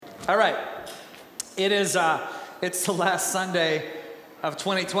All right. It's the last Sunday of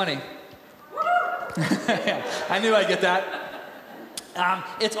 2020. Yeah, I knew I'd get that.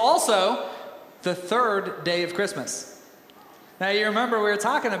 It's also the third day of Christmas. Now, you remember we were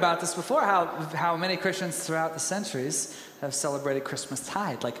talking about this before, how many Christians throughout the centuries have celebrated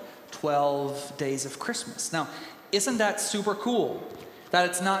Christmastide, like 12 days of Christmas. Now, isn't that super cool? That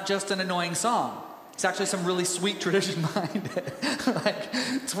it's not just an annoying song. It's actually some really sweet tradition behind it.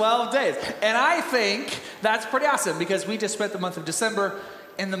 Like 12 days. And I think that's pretty awesome because we just spent the month of December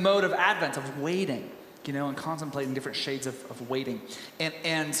in the mode of Advent, of waiting, and contemplating different shades of waiting.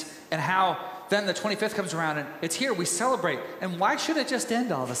 And how then the 25th comes around and it's here, we celebrate. And why should it just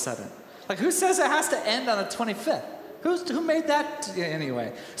end all of a sudden? Like, who says it has to end on the 25th? Who made that?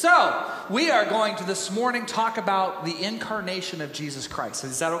 Anyway, so we are going to this morning talk about the incarnation of Jesus Christ.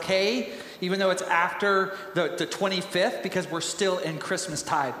 Is that okay? Even though it's after the 25th, because we're still in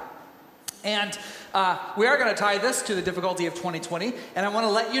Christmastide. And we are going to tie this to the difficulty of 2020. And I want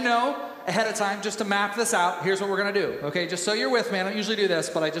to let you know ahead of time, just to map this out, here's what we're going to do. Okay, just so you're with me. I don't usually do this,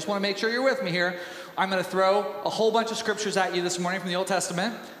 but I just want to make sure you're with me here. I'm going to throw a whole bunch of scriptures at you this morning from the Old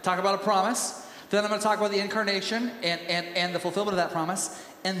Testament. Talk about a promise. Then I'm going to talk about the incarnation and the fulfillment of that promise.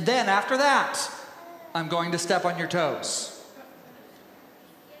 And then after that, I'm going to step on your toes.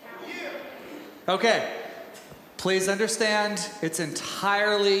 Okay. Please understand, it's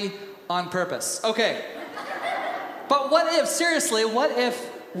entirely on purpose. Okay. But what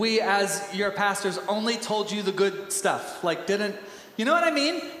if we as your pastors only told you the good stuff? Like you know what I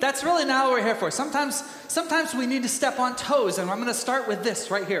mean? That's really not what we're here for. Sometimes we need to step on toes, and I'm going to start with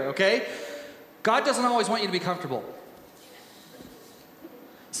this right here, okay? God doesn't always want you to be comfortable.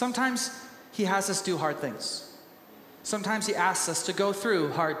 Sometimes he has us do hard things. Sometimes he asks us to go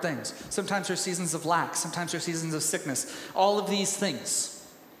through hard things. Sometimes there's seasons of lack. Sometimes there's seasons of sickness. All of these things.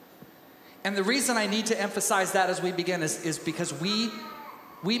 And the reason I need to emphasize that as we begin is because we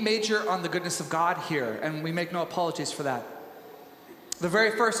major on the goodness of God here, and we make no apologies for that. The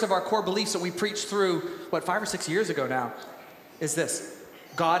very first of our core beliefs that we preached through, 5 or 6 years ago now, is this: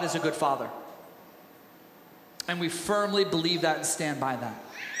 God is a good father. And we firmly believe that and stand by that.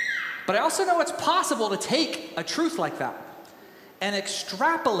 But I also know it's possible to take a truth like that and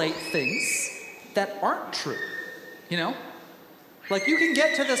extrapolate things that aren't true. Like, you can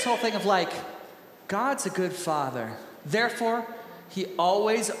get to this whole thing of like, God's a good father. Therefore, he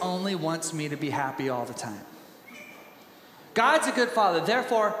always only wants me to be happy all the time. God's a good father.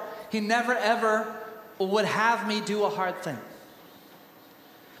 Therefore, he never ever would have me do a hard thing.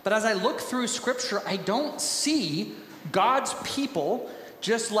 But as I look through scripture, I don't see God's people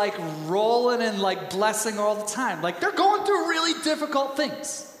just like rolling and like blessing all the time. Like, they're going through really difficult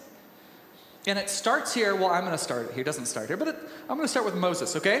things. And it starts here. Well, I'm going to start it here. It doesn't start here, but I'm going to start with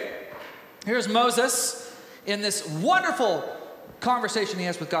Moses, okay? Here's Moses in this wonderful conversation he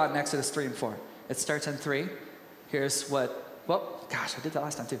has with God in Exodus 3 and 4. It starts in 3. Here's I did that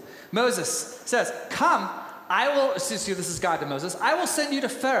last time too. Moses says, "Come, this is God to Moses. I will send you to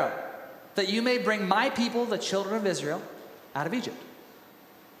Pharaoh, that you may bring my people, the children of Israel, out of Egypt."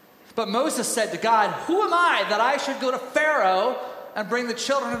 But Moses said to God, "Who am I that I should go to Pharaoh and bring the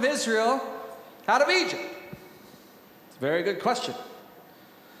children of Israel out of Egypt?" It's a very good question.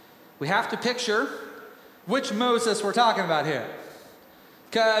 We have to picture which Moses we're talking about here.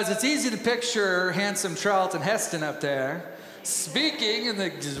 Because it's easy to picture handsome Charlton Heston up there speaking in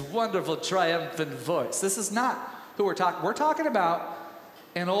this wonderful triumphant voice. This is not who we're talking. We're talking about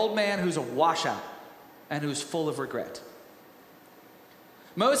an old man who's a washout and who's full of regret.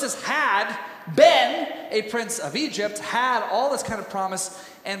 Moses had been a prince of Egypt, had all this kind of promise,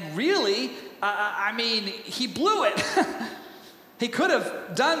 and really, he blew it. He could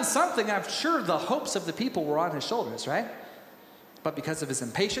have done something. I'm sure the hopes of the people were on his shoulders, right? But because of his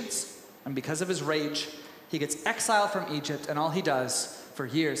impatience and because of his rage, he gets exiled from Egypt, and all he does for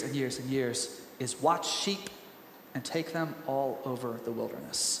years and years and years is watch sheep and take them all over the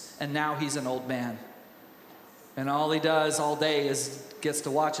wilderness. And now he's an old man. And all he does all day is gets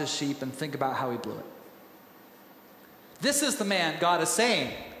to watch his sheep and think about how he blew it. This is the man God is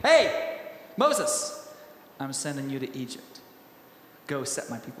saying, "Hey, Moses, I'm sending you to Egypt. Go set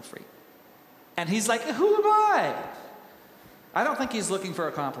my people free." And he's like, "Who am I?" I don't think he's looking for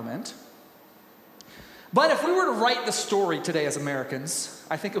a compliment. But if we were to write the story today as Americans,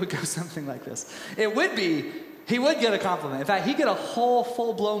 I think it would go something like this. It would be, he would get a compliment. In fact, he'd get a whole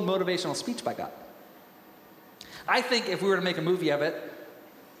full-blown motivational speech by God. I think if we were to make a movie of it,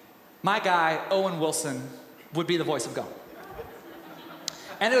 my guy, Owen Wilson, would be the voice of God.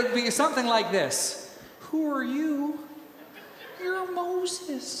 And it would be something like this: "Who are you? You're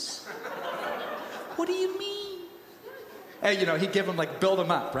Moses. What do you mean? And he'd give him, build him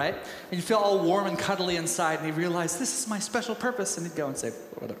up, right? And you feel all warm and cuddly inside, and he realized, this is my special purpose, and he'd go and say,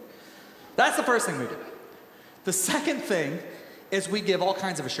 whatever. That's the first thing we do. The second thing is we give all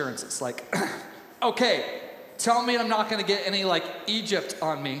kinds of assurances, okay, tell me I'm not going to get any, Egypt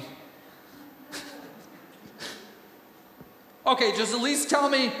on me. Okay, just at least tell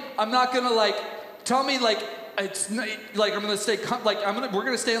me I'm not going to, tell me, it's not, I'm going to stay, we're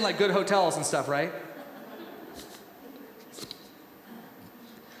going to stay in, good hotels and stuff, right?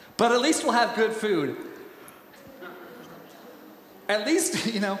 But at least we'll have good food. At least,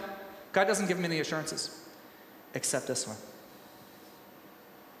 God doesn't give him any assurances, except this one.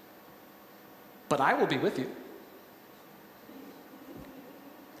 But I will be with you.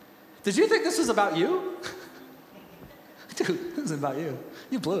 Did you think this was about you? Dude, this isn't about you.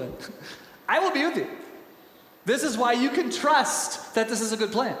 You blew it. I will be with you. This is why you can trust that this is a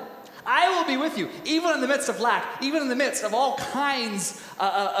good plan. I will be with you, even in the midst of lack, even in the midst of all kinds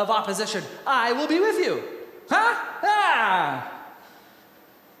of opposition. I will be with you. Huh? Ah!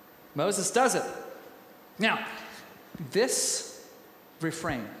 Moses does it. Now, this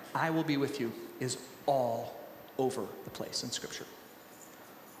refrain, I will be with you, is all over the place in Scripture.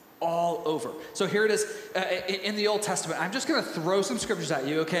 All over. So here it is in the Old Testament. I'm just going to throw some scriptures at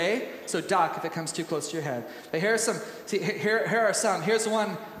you, okay? So duck if it comes too close to your head. But here are some. See, here are some. Here's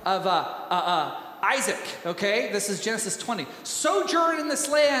one of Isaac, okay? This is Genesis 20. Sojourn in this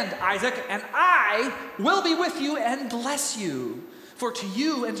land, Isaac, and I will be with you and bless you. For to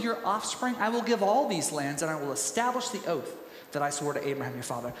you and to your offspring I will give all these lands, and I will establish the oath that I swore to Abraham your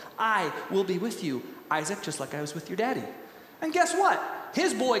father. I will be with you, Isaac, just like I was with your daddy. And guess what?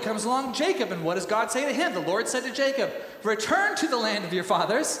 His boy comes along, Jacob, and what does God say to him? The Lord said to Jacob, return to the land of your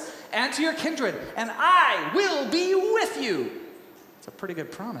fathers and to your kindred, and I will be with you. It's a pretty good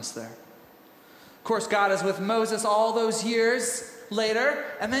promise there. Of course, God is with Moses all those years later,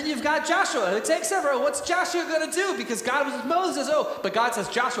 and then you've got Joshua. It takes several. What's Joshua going to do? Because God was with Moses. Oh, but God says,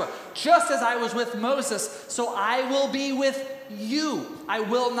 Joshua, just as I was with Moses, so I will be with you. I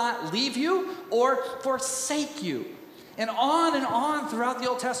will not leave you or forsake you. And on throughout the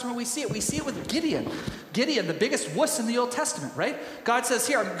Old Testament, we see it. We see it with Gideon. Gideon, the biggest wuss in the Old Testament, right? God says,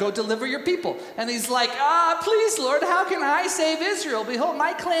 here, go deliver your people. And he's like, please, Lord, how can I save Israel? Behold,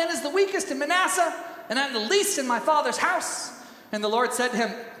 my clan is the weakest in Manasseh, and I'm the least in my father's house. And the Lord said to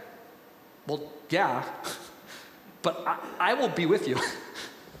him, well, yeah, but I will be with you.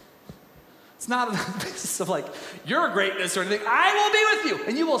 It's not on the basis of your greatness or anything. I will be with you,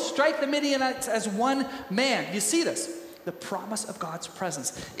 and you will strike the Midianites as one man. You see this. The promise of God's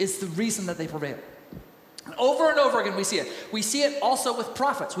presence is the reason that they prevail. And over again, we see it. We see it also with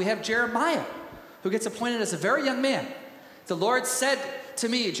prophets. We have Jeremiah, who gets appointed as a very young man. The Lord said to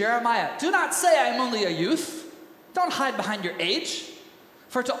me, Jeremiah, do not say I am only a youth. Don't hide behind your age.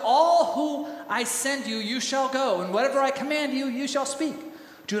 For to all who I send you, you shall go, and whatever I command you, you shall speak.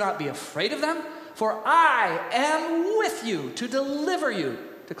 Do not be afraid of them, for I am with you to deliver you,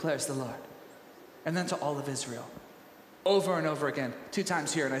 declares the Lord. And then to all of Israel, over and over again, 2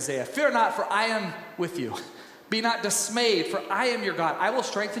 times here in Isaiah, fear not, for I am with you. Be not dismayed, for I am your God. I will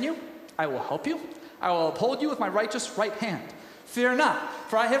strengthen you. I will help you. I will uphold you with my righteous right hand. Fear not,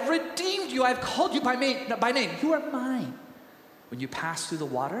 for I have redeemed you. I have called you by name. You are mine. When you pass through the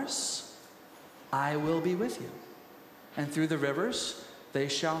waters, I will be with you. And through the rivers, they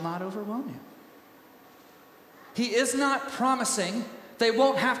shall not overwhelm you. He is not promising they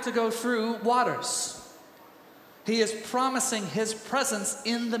won't have to go through waters. He is promising his presence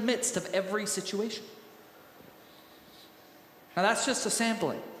in the midst of every situation. Now that's just a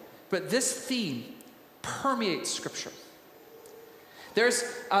sampling, but this theme permeates Scripture. There's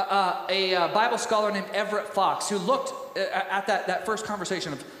a Bible scholar named Everett Fox who looked at that first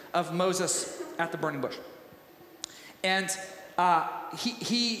conversation of Moses at the burning bush. And I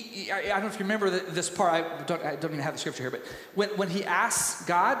don't know if you remember this part. I don't even have the scripture here, but when he asks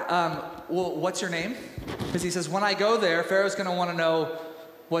God, well, what's your name? Because he says, when I go there, Pharaoh's going to want to know,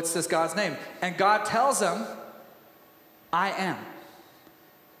 what's this God's name? And God tells him, I am.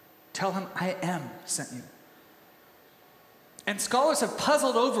 Tell him, I am sent you. And scholars have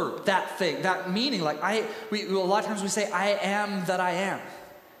puzzled over that thing, that meaning. A lot of times we say, I am that I am.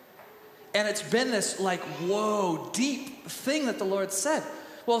 And it's been this whoa, deep thing that the Lord said.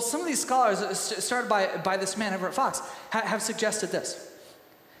 Well, some of these scholars, started by this man, Everett Fox, have suggested this.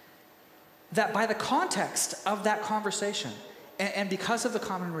 That by the context of that conversation, and because of the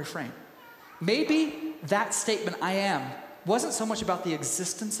common refrain, maybe that statement, I am, wasn't so much about the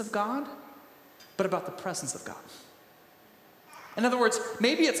existence of God, but about the presence of God. In other words,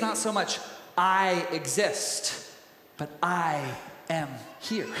 maybe it's not so much I exist, but I am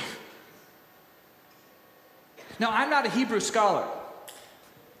here. Now, I'm not a Hebrew scholar,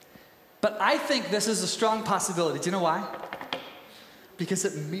 but I think this is a strong possibility. Do you know why? Because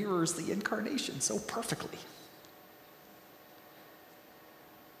it mirrors the incarnation so perfectly.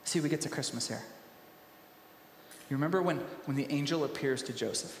 See, we get to Christmas here. You remember when the angel appears to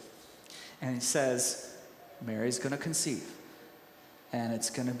Joseph and he says, Mary's going to conceive and it's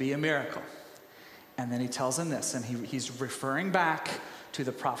going to be a miracle. And then he tells him this, and he's referring back to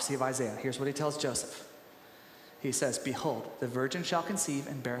the prophecy of Isaiah. Here's what he tells Joseph. He says, behold, the virgin shall conceive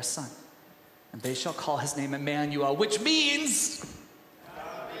and bear a son, and they shall call his name Emmanuel, which means...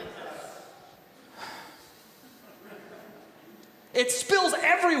 It spills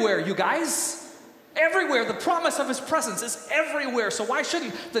everywhere, you guys. Everywhere. The promise of his presence is everywhere. So why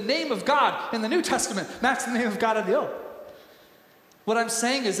shouldn't the name of God in the New Testament match the name of God in the Old? What I'm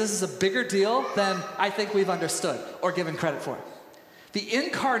saying is this is a bigger deal than I think we've understood or given credit for. The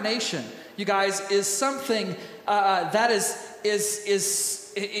incarnation, you guys, is something that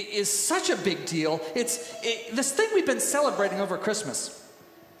is such a big deal. This thing we've been celebrating over Christmas.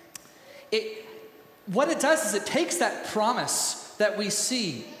 What it does is it takes that promise that we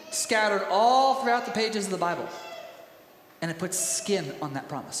see scattered all throughout the pages of the Bible, and it puts skin on that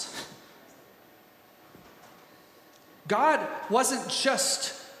promise. God wasn't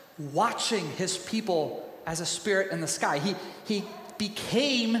just watching his people as a spirit in the sky. He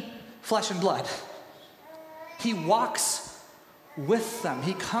became flesh and blood. He walks with them.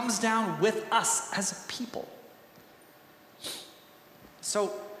 He comes down with us as a people.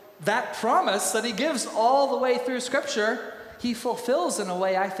 So that promise that he gives all the way through Scripture, he fulfills in a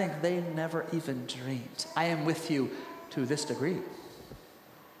way I think they never even dreamed. I am with you to this degree. You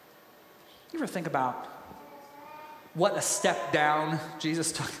ever think about what a step down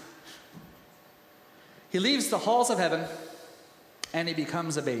Jesus took? He leaves the halls of heaven and he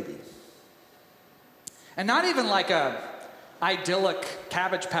becomes a baby. And not even like a idyllic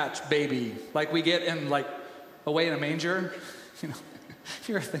Cabbage Patch baby like we get in like Away in a Manger. You know, if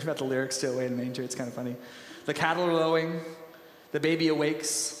you ever think about the lyrics to Away in a Manger, it's kind of funny. The cattle are lowing, the baby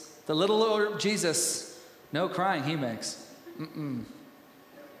awakes, the little Lord Jesus, no crying he makes.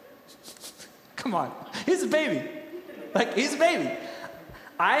 Come on, he's a baby. Like, he's a baby.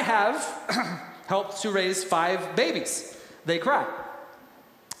 I have helped to raise 5 babies. They cry.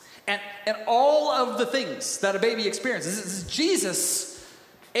 And all of the things that a baby experiences, Jesus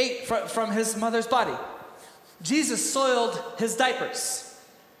ate from his mother's body. Jesus soiled his diapers.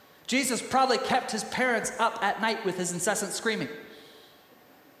 Jesus probably kept his parents up at night with his incessant screaming.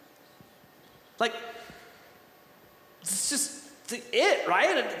 Like, it's just it,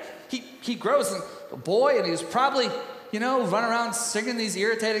 right? And he grows a boy, and he was probably, run around singing these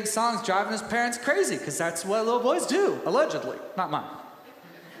irritating songs, driving his parents crazy, because that's what little boys do, allegedly. Not mine.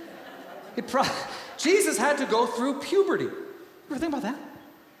 Jesus had to go through puberty. You ever think about that?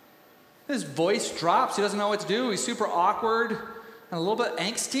 His voice drops. He doesn't know what to do. He's super awkward and a little bit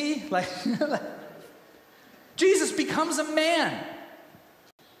angsty. Jesus becomes a man.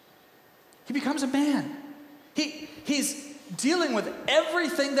 He becomes a man. He's dealing with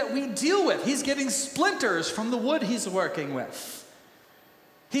everything that we deal with. He's getting splinters from the wood he's working with.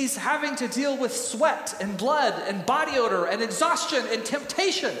 He's having to deal with sweat and blood and body odor and exhaustion and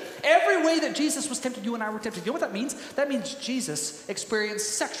temptation. Every way that Jesus was tempted, you and I were tempted. You know what that means? That means Jesus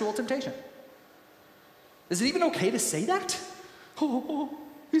experienced sexual temptation. Is it even okay to say that? Oh,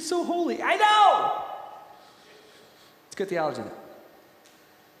 he's so holy. I know! It's good theology, though.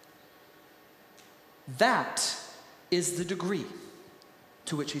 That is the degree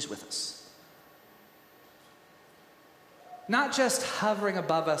to which he's with us. Not just hovering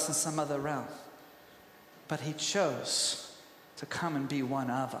above us in some other realm, but he chose to come and be one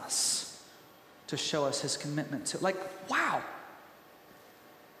of us, to show us his commitment to, wow.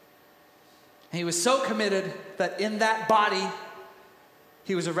 And he was so committed that in that body,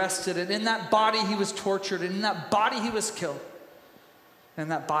 he was arrested, and in that body, he was tortured, and in that body, he was killed, and in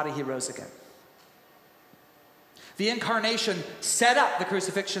that body, he rose again. The incarnation set up the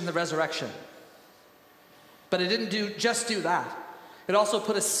crucifixion, the resurrection. But it didn't just do that. It also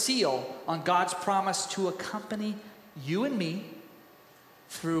put a seal on God's promise to accompany you and me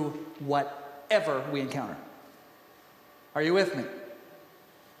through whatever we encounter. Are you with me?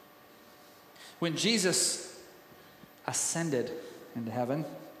 When Jesus ascended into heaven,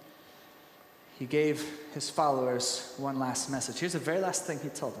 he gave his followers one last message. Here's the very last thing he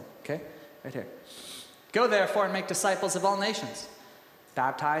told them, okay? Right here. Go therefore and make disciples of all nations,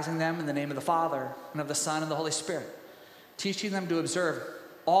 baptizing them in the name of the Father and of the Son and the Holy Spirit, teaching them to observe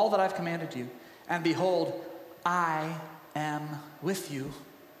all that I've commanded you. And behold, I am with you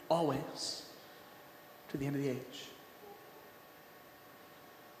always to the end of the age.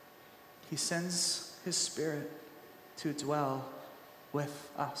 He sends his Spirit to dwell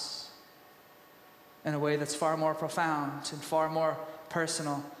with us in a way that's far more profound and far more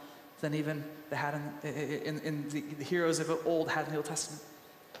personal than even they had in the heroes of old had in the Old Testament.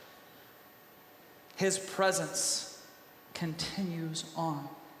 His presence continues on.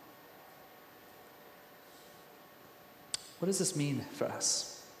 What does this mean for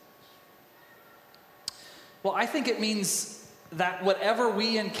us? Well, I think it means that whatever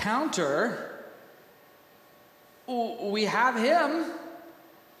we encounter, we have him.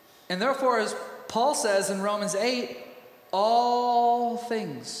 And therefore, as Paul says in Romans 8, all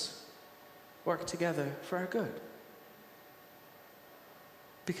things work together for our good.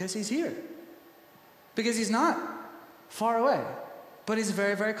 Because he's here. Because he's not far away, but he's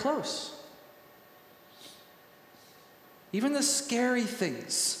very, very close. Even the scary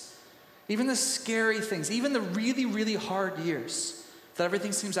things, even the really, really hard years that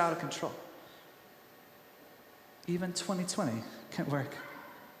everything seems out of control, even 2020 can work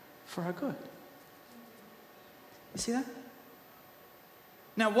for our good. You see that?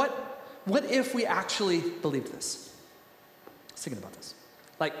 Now, what if we actually believed this? I was thinking about this.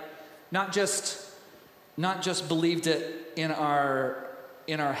 Like, not just believed it in our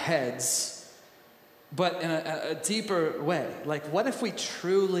heads, but in a deeper way. Like, what if we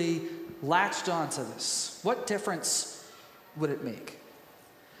truly latched onto this? What difference would it make?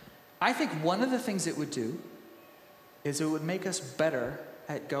 I think one of the things it would do is it would make us better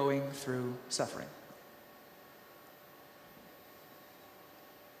at going through suffering.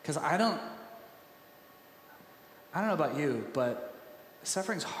 Because I don't know about you, but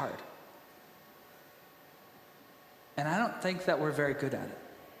suffering's hard. And I don't think that we're very good at it.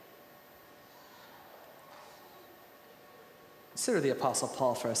 Consider the Apostle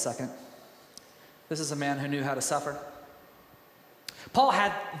Paul for a second. This is a man who knew how to suffer. Paul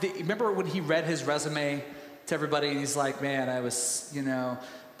remember when he read his resume to everybody, and he's like, man, I was,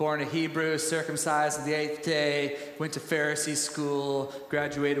 born a Hebrew, circumcised on the 8th day, went to Pharisee school,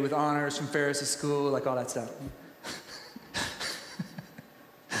 graduated with honors from Pharisee school, like all that stuff.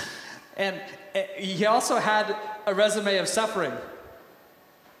 And he also had a resume of suffering.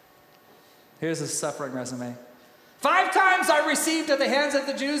 Here's his suffering resume. 5 times I received at the hands of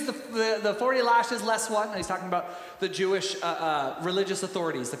the Jews the 40 lashes less one. And he's talking about the Jewish religious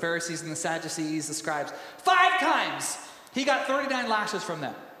authorities, the Pharisees and the Sadducees, the scribes. 5 times he got 39 lashes from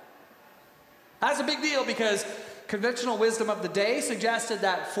them. That's a big deal because conventional wisdom of the day suggested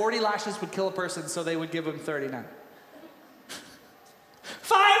that 40 lashes would kill a person, so they would give him 39.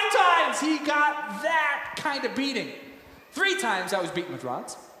 5 times he got that kind of beating. 3 times I was beaten with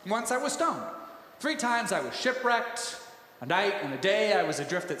rods. Once I was stoned. 3 times I was shipwrecked. A night and a day I was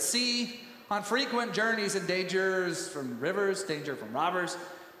adrift at sea, on frequent journeys and dangers from rivers, danger from robbers,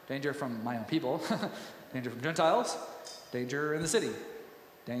 danger from my own people, danger from Gentiles, danger in the city,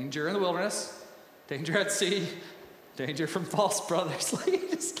 danger in the wilderness, danger at sea, danger from false brothers. Like,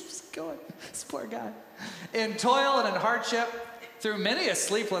 it just keeps going. This poor guy. In toil and in hardship, through many a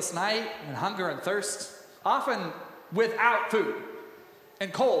sleepless night, and hunger and thirst, often without food,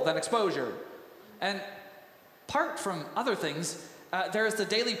 and cold and exposure. And apart from other things, there is the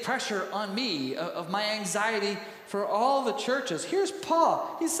daily pressure on me of my anxiety for all the churches. Here's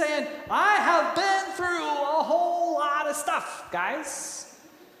Paul. He's saying, I have been through a whole lot of stuff, guys.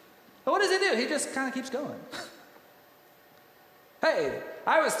 But what does he do? He just kind of keeps going. Hey,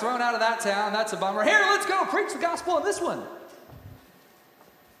 I was thrown out of that town. That's a bummer. Here, let's go preach the gospel in this one.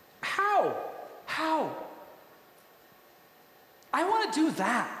 How? I want to do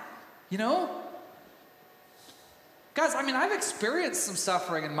that, Guys, I've experienced some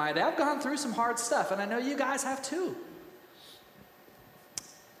suffering in my day. I've gone through some hard stuff, and I know you guys have too.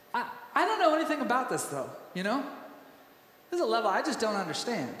 I don't know anything about this, though, There's a level I just don't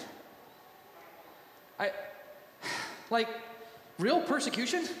understand. Real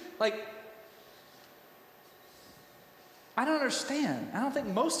persecution? I don't understand. I don't think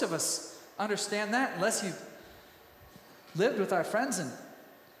most of us understand that unless you've lived with our friends in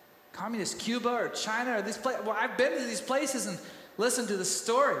communist Cuba or China or these places. Well, I've been to these places and listened to the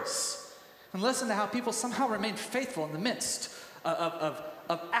stories and listened to how people somehow remain faithful in the midst of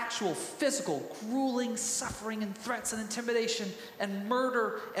actual physical, grueling suffering and threats and intimidation and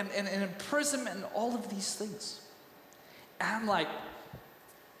murder and imprisonment and all of these things. And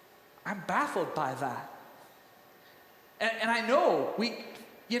I'm baffled by that. And I know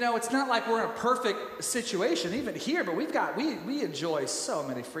it's not like we're in a perfect situation even here, but we enjoy so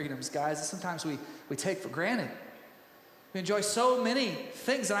many freedoms, guys, that sometimes we take for granted. We enjoy so many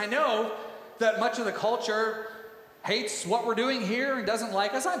things, and I know that much of the culture hates what we're doing here and doesn't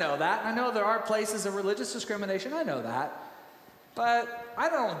like us. I know that. I know there are places of religious discrimination. I know that. But I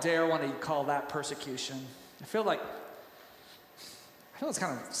don't dare want to call that persecution. I feel it's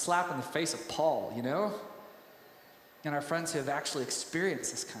kind of a slap in the face of Paul, and our friends who have actually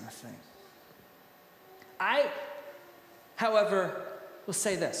experienced this kind of thing. I, however, will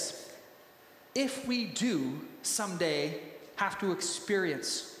say this. If we do someday have to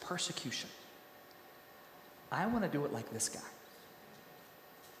experience persecution, I want to do it like this guy.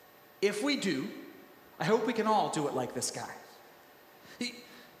 If we do, I hope we can all do it like this guy.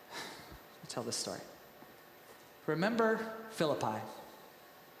 I'll tell this story. Remember Philippi?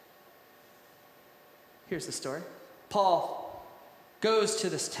 Here's the story. Paul goes to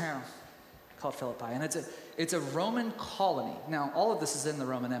this town called Philippi, and it's a Roman colony. Now, all of this is in the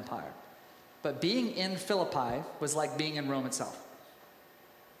Roman Empire, but being in Philippi was like being in Rome itself.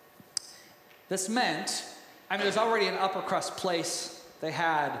 This meant, it was already an upper crust place. They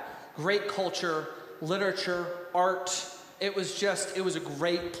had great culture, literature, art. It was a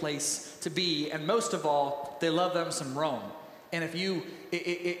great place to be, and most of all, they loved them some Rome. And if you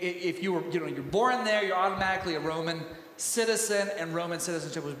were, you're born there, you're automatically a Roman citizen, and Roman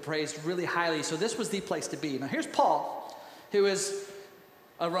citizenship was praised really highly. So this was the place to be. Now here's Paul, who is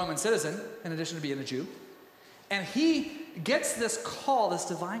a Roman citizen, in addition to being a Jew, and he gets this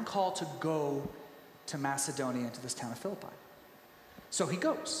divine call to go to Macedonia, to this town of Philippi. So he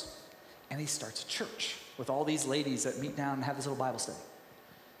goes, and he starts a church with all these ladies that meet down and have this little Bible study.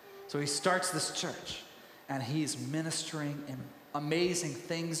 So he starts this church, and he's ministering, and amazing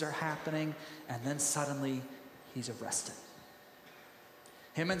things are happening, and then suddenly he's arrested.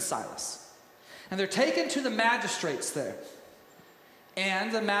 Him and Silas. And they're taken to the magistrates there.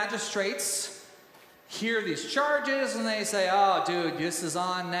 And the magistrates hear these charges, and they say, oh, dude, this is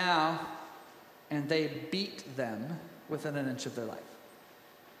on now. And they beat them within an inch of their life.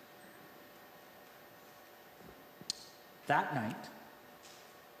 That night,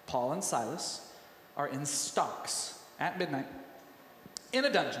 Paul and Silas are in stocks at midnight in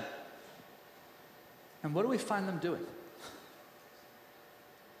a dungeon. And what do we find them doing?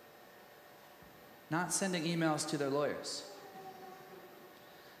 Not sending emails to their lawyers.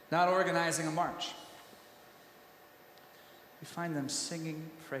 Not organizing a march. We find them singing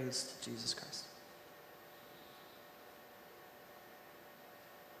praise to Jesus Christ.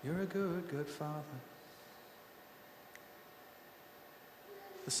 You're a good, good Father.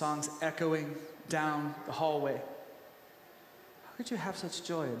 The song's echoing down the hallway. How could you have such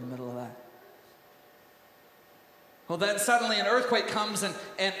joy in the middle of that? Well, then suddenly an earthquake comes and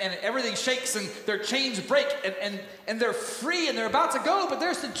everything shakes and their chains break and they're free and they're about to go, but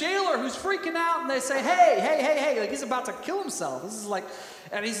there's the jailer who's freaking out, and they say, hey, like he's about to kill himself. This is like,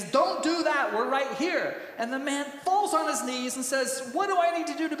 and he says, don't do that, we're right here. And the man falls on his knees and says, what do I need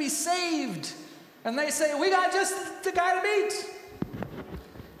to do to be saved? And they say, we got just the guy to meet.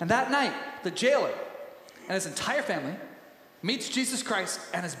 And that night, the jailer and his entire family meets Jesus Christ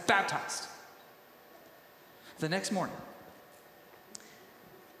and is baptized. The next morning,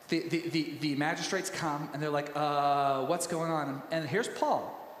 the magistrates come, and they're like, what's going on? And here's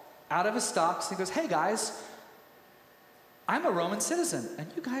Paul, out of his stocks. He goes, hey, guys, I'm a Roman citizen, and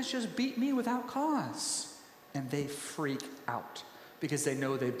you guys just beat me without cause. And they freak out because they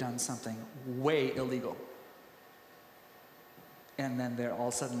know they've done something way illegal. And then they're all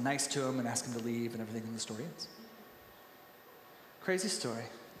of a sudden nice to him and ask him to leave, and everything in the story ends. Crazy story.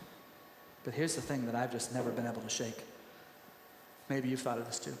 But here's the thing that I've just never been able to shake. Maybe you've thought of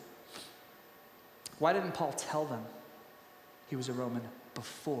this too. Why didn't Paul tell them he was a Roman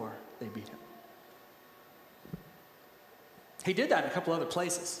before they beat him? He did that in a couple other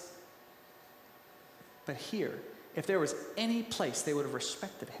places. But here, if there was any place they would have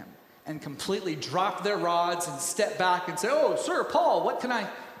respected him and completely dropped their rods and stepped back and said, oh, sir, Paul, what can I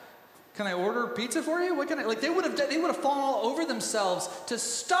order pizza for you? What can I, like they would have fallen all over themselves to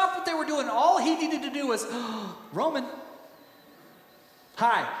stop what they were doing. All he needed to do was, oh, Roman.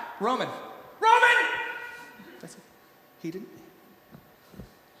 Hi, Roman. Roman! That's it. He didn't.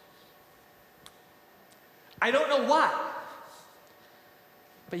 I don't know why.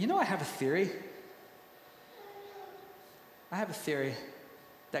 But I have a theory. I have a theory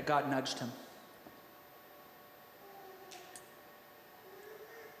that God nudged him.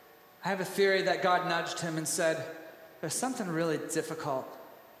 I have a theory that God nudged him and said, there's something really difficult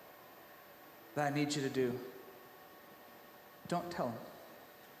that I need you to do. Don't tell him.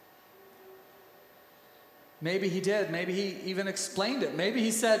 Maybe he did. Maybe he even explained it. Maybe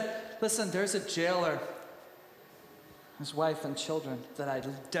he said, listen, there's a jailer, his wife and children that I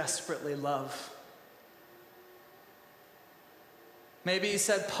desperately love. Maybe he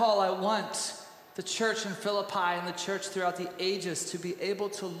said, Paul, I want the church in Philippi and the church throughout the ages to be able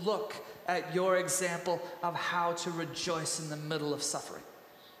to look at your example of how to rejoice in the middle of suffering.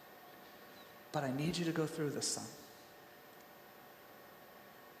 But I need you to go through this, son.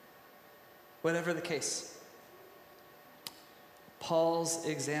 Whatever the case, Paul's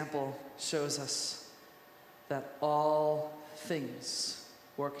example shows us that all things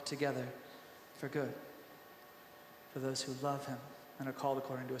work together for good for those who love him and are called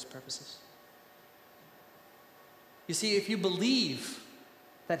according to his purposes. You see, if you believe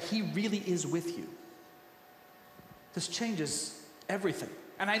that he really is with you, this changes everything.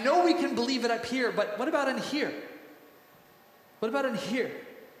 And I know we can believe it up here, but what about in here? What about in here?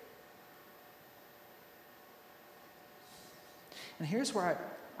 And here's where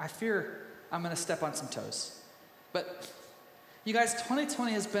I fear I'm going to step on some toes. But you guys,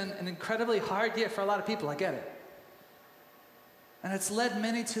 2020 has been an incredibly hard year for a lot of people. I get it. And it's led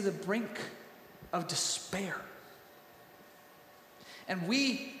many to the brink of despair. And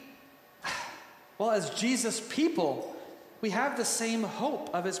we, well, as Jesus people, we have the same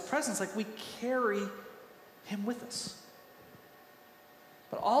hope of his presence. Like, we carry him with us.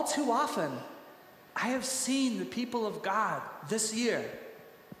 But all too often, I have seen the people of God this year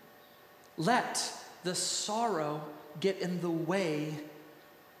let the sorrow get in the way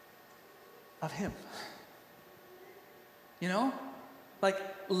of him. You know? Like,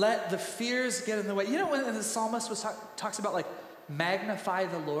 let the fears get in the way. You know when the psalmist talks about, like, magnify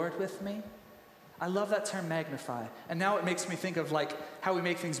the Lord with me? I love that term, magnify. And now it makes me think of, like, how we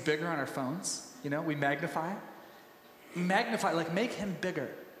make things bigger on our phones. You know, we magnify. Magnify, like, make him bigger.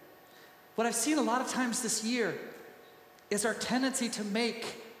 What I've seen a lot of times this year is our tendency to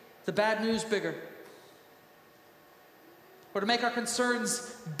make the bad news bigger, or to make our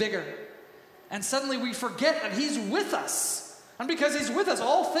concerns bigger. And suddenly we forget that he's with us. And because he's with us,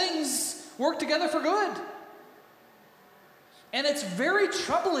 all things work together for good. And it's very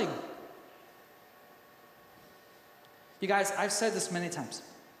troubling. You guys, I've said this many times.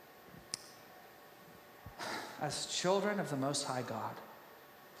 As children of the Most High God,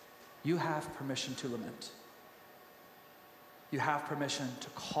 you have permission to lament. You have permission to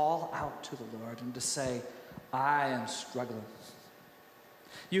call out to the Lord and to say, I am struggling.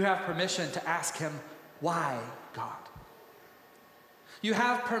 You have permission to ask him, why, God? You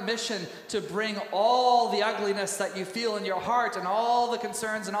have permission to bring all the ugliness that you feel in your heart and all the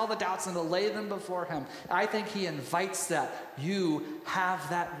concerns and all the doubts and to lay them before him. I think he invites that. You have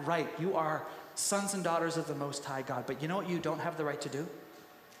that right. You are sons and daughters of the Most High God. But you know what you don't have the right to do?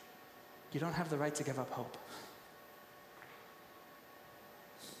 You don't have the right to give up hope.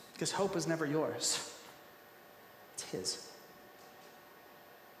 Because hope is never yours. It's his.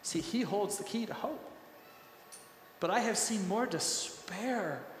 See, he holds the key to hope. But I have seen more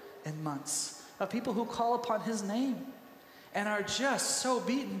despair in months of people who call upon his name and are just so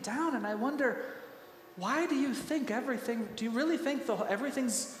beaten down. And I wonder, why do you think do you really think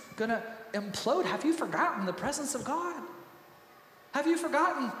everything's going to implode? Have you forgotten the presence of God? Have you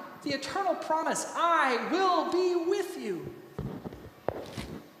forgotten the eternal promise, I will be with you?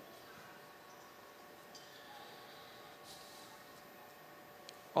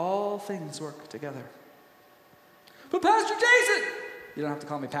 All things work together. But Pastor Jason, you don't have to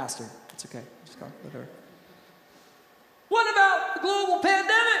call me pastor. It's okay. Just call me whatever. What about the global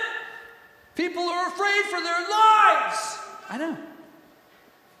pandemic? People are afraid for their lives. I know.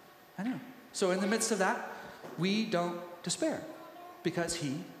 So in the midst of that, we don't despair because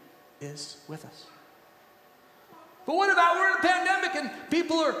he is with us. But what about we're in a pandemic and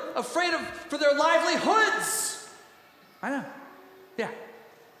people are afraid for their livelihoods? I know. Yeah.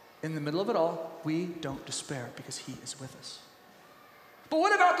 In the middle of it all, we don't despair because he is with us. But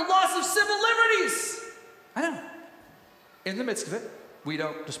what about the loss of civil liberties? I know. In the midst of it, we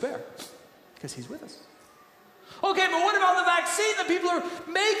don't despair because he's with us. Okay, but what about the vaccine that people are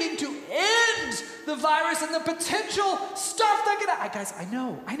making to end the virus and the potential stuff that could happen? Guys, I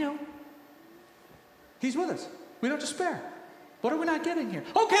know. He's with us. We don't despair. What are we not getting here?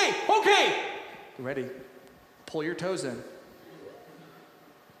 Okay. You ready? Pull your toes in.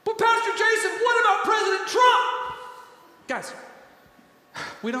 But Pastor Jason, what about President Trump? Guys,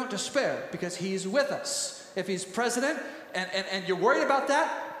 we don't despair because he's with us. If he's president and you're worried about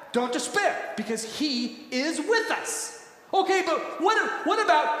that, don't despair because he is with us. Okay, but what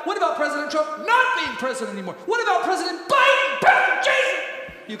about President Trump not being president anymore? What about President Biden? Pastor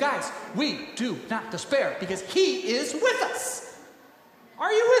Jason, You guys, we do not despair because he is with us.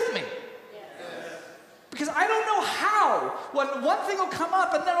 Are you with me? Because I don't know how. One thing will come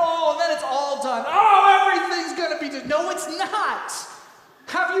up and then it's all done. Everything's going to be done. No, it's not.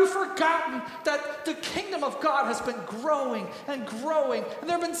 Have you forgotten that the kingdom of God has been growing and growing? And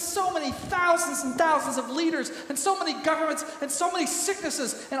there have been so many thousands and thousands of leaders and so many governments and so many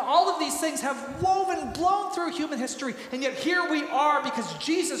sicknesses. And all of these things have blown through human history. And yet here we are because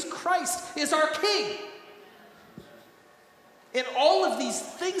Jesus Christ is our King. And all of these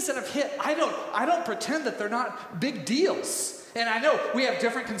things that have hit, I don't pretend that they're not big deals. And I know we have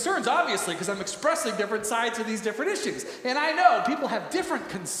different concerns, obviously, because I'm expressing different sides of these different issues. And I know people have different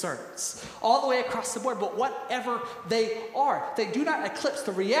concerns all the way across the board, but whatever they are, they do not eclipse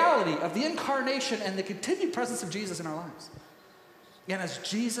the reality of the incarnation and the continued presence of Jesus in our lives. And as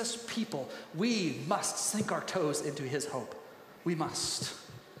Jesus people, we must sink our toes into his hope. We must.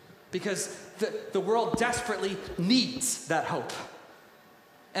 Because the world desperately needs that hope.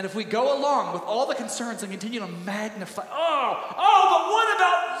 And if we go along with all the concerns and continue to magnify, but what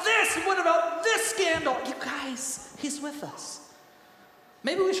about this? What about this scandal? You guys, he's with us.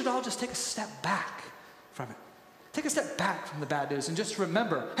 Maybe we should all just take a step back from it. Take a step back from the bad news and just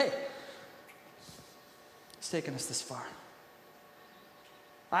remember, hey, it's taken us this far.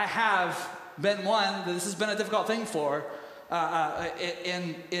 I have been one that this has been a difficult thing for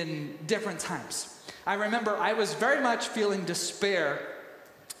in different times. I remember I was very much feeling despair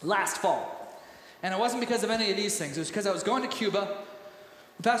last fall. And it wasn't because of any of these things. It was because I was going to Cuba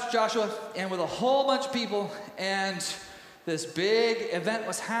with Pastor Joshua and with a whole bunch of people, and this big event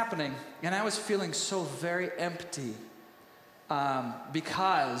was happening, and I was feeling so very empty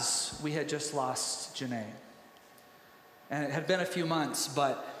because we had just lost Janae. And it had been a few months,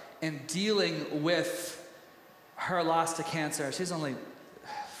 but in dealing with her loss to cancer, she's only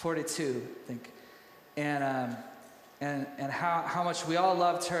 42, I think, and how much we all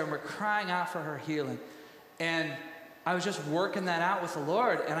loved her, and we're crying out for her healing. And I was just working that out with the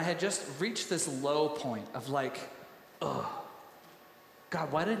Lord, and I had just reached this low point of like,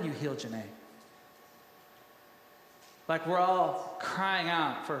 God, why didn't you heal Janae? Like, we're all crying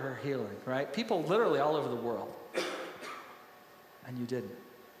out for her healing, right? People literally all over the world. And you didn't,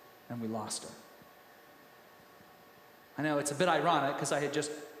 and we lost her. I know it's a bit ironic because I had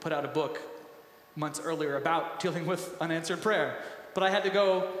just put out a book months earlier about dealing with unanswered prayer. But I had to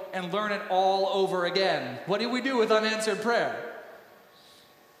go and learn it all over again. What do we do with unanswered prayer?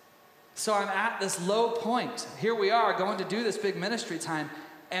 So I'm at this low point. Here we are going to do this big ministry time.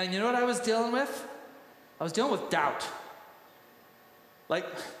 And you know what I was dealing with? I was dealing with doubt. Like,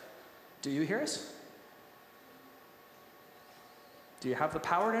 do you hear us? Do you have the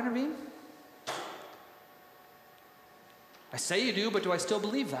power to intervene? I say you do, but do I still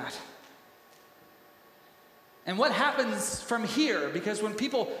believe that? And what happens from here? Because when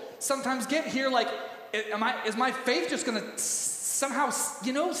people sometimes get here, like, is my faith just going to somehow,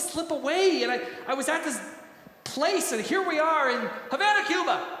 slip away? And I was at this place, and here we are in Havana,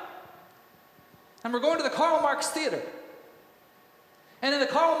 Cuba. And we're going to the Karl Marx Theater. And in the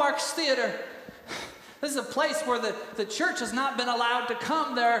Karl Marx Theater, this is a place where the church has not been allowed to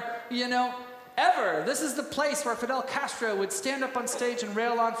come there, ever. This is the place where Fidel Castro would stand up on stage and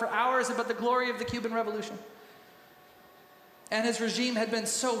rail on for hours about the glory of the Cuban Revolution. And his regime had been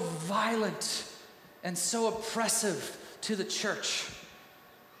so violent and so oppressive to the church.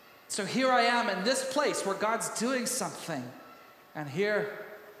 So here I am in this place where God's doing something. And here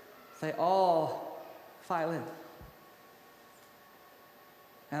they all file in.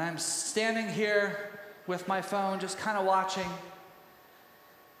 And I'm standing here with my phone just kind of watching.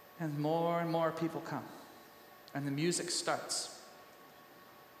 And more people come. And the music starts.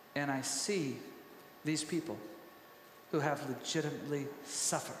 And I see these people who have legitimately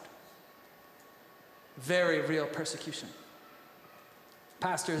suffered very real persecution.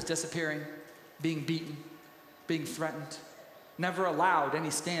 Pastors disappearing, being beaten, being threatened, never allowed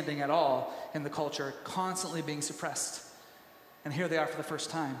any standing at all in the culture, constantly being suppressed. And here they are for the first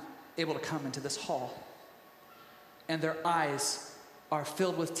time, able to come into this hall. And their eyes are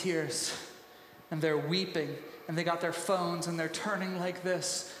filled with tears, and they're weeping, and they got their phones, and they're turning like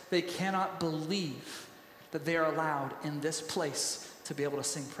this. They cannot believe that they are allowed in this place to be able to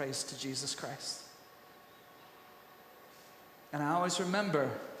sing praise to Jesus Christ. And I always remember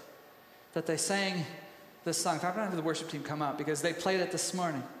that they sang this song. I'm going to have the worship team come up because they played it this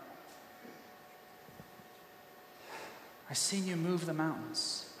morning. I've seen you move the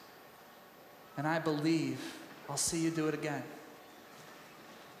mountains, and I believe I'll see you do it again.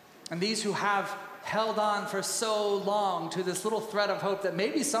 And these who have held on for so long to this little thread of hope that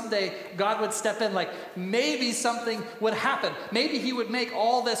maybe someday God would step in, like maybe something would happen. Maybe he would make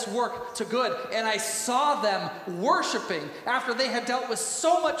all this work to good. And I saw them worshiping after they had dealt with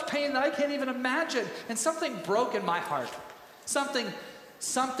so much pain that I can't even imagine. And something broke in my heart. Something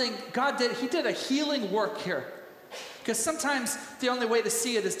God did, he did a healing work here. Because sometimes the only way to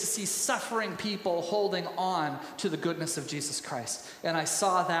see it is to see suffering people holding on to the goodness of Jesus Christ. And I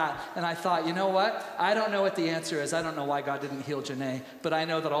saw that, and I thought, you know what? I don't know what the answer is. I don't know why God didn't heal Janae, but I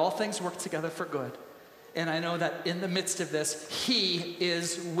know that all things work together for good. And I know that in the midst of this, he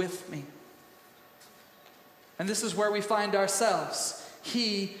is with me. And this is where we find ourselves.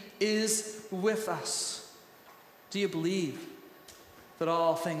 He is with us. Do you believe that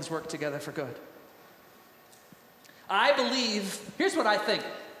all things work together for good? I believe, here's what I think.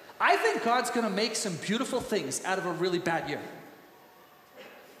 I think God's going to make some beautiful things out of a really bad year.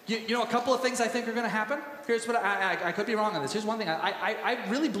 You know, a couple of things I think are going to happen. Here's what I could be wrong on this. Here's one thing. I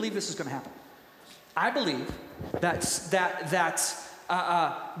really believe this is going to happen. I believe that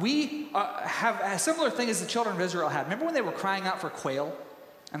we have a similar thing as the children of Israel had. Remember when they were crying out for quail?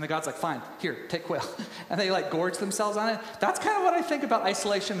 And the God's like, fine, here, take quail. And they like gorge themselves on it. That's kind of what I think about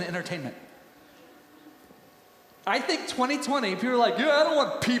isolation and entertainment. I think 2020, people are like, yeah, I don't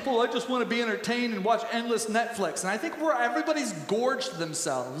want people. I just want to be entertained and watch endless Netflix. And I think everybody's gorged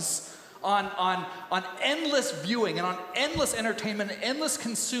themselves on endless viewing and on endless entertainment and endless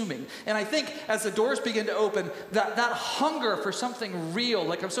consuming. And I think as the doors begin to open, that hunger for something real,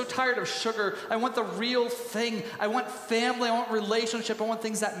 like I'm so tired of sugar, I want the real thing. I want family, I want relationship, I want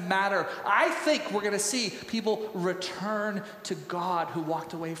things that matter. I think we're going to see people return to God who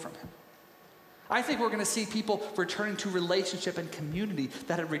walked away from him. I think we're going to see people returning to relationship and community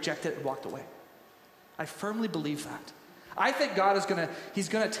that had rejected and walked away. I firmly believe that. I think God is he's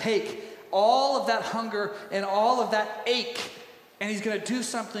going to take all of that hunger and all of that ache, and he's going to do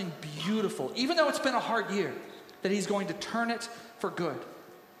something beautiful. Even though it's been a hard year, that he's going to turn it for good.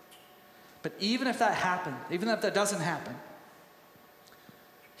 But even if that happens, even if that doesn't happen,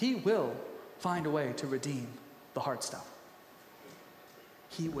 he will find a way to redeem the hard stuff.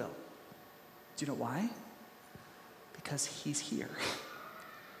 He will. Do you know why? Because he's here.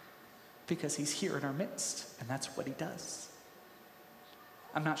 Because he's here in our midst, and that's what he does.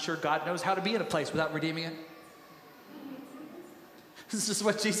 I'm not sure God knows how to be in a place without redeeming it. This is just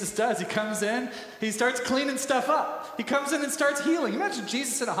what Jesus does. He comes in, he starts cleaning stuff up. He comes in and starts healing. Imagine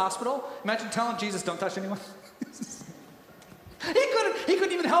Jesus in a hospital. Imagine telling Jesus, don't touch anyone. He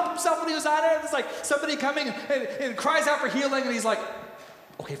couldn't even help himself when he was out there. There's like somebody coming and cries out for healing, and he's like,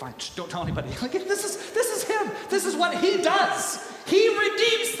 okay, fine, don't tell anybody. Like, this is him. This is what he does. He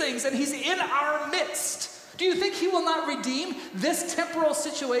redeems things, and he's in our midst. Do you think he will not redeem this temporal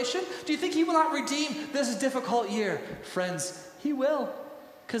situation? Do you think he will not redeem this difficult year? Friends, he will,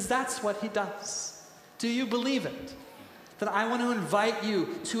 because that's what he does. Do you believe it? Then I want to invite you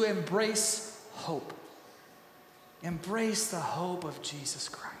to embrace hope. Embrace the hope of Jesus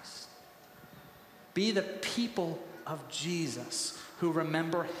Christ. Be the people of Jesus who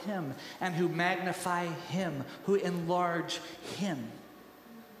remember him and who magnify him, who enlarge him.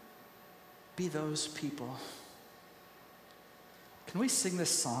 Be those people. Can we sing this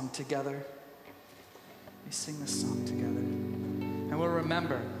song together? We sing this song together. And we'll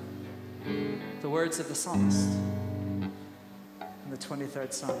remember the words of the psalmist in the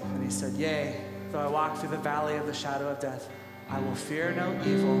 23rd Psalm. And he said, yea, though I walk through the valley of the shadow of death, I will fear no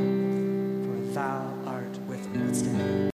evil, for thou art with me. Let's stand.